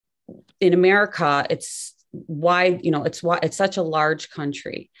in America, it's wide, it's such a large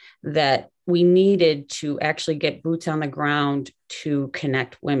country that we needed to actually get boots on the ground to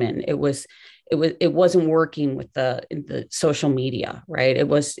connect women. It wasn't working with the social media, right?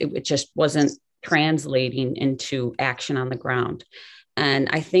 It just wasn't translating into action on the ground. And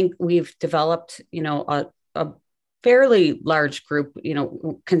I think we've developed, a fairly large group,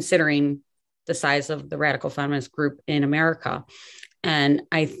 considering the size of the radical feminist group in America. And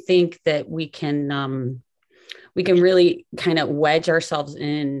I think that we can really kind of wedge ourselves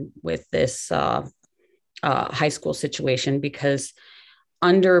in with this high school situation, because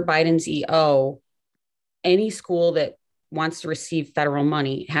under Biden's EO, any school that wants to receive federal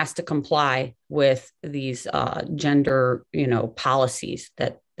money has to comply with these gender, policies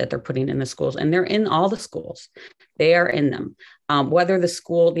that they're putting in the schools, and they're in all the schools. They are in them. Whether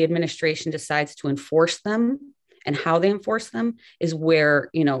the administration decides to enforce them and how they enforce them is where,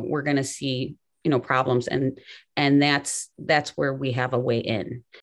 we're going to see, problems. And that's where we have a way in.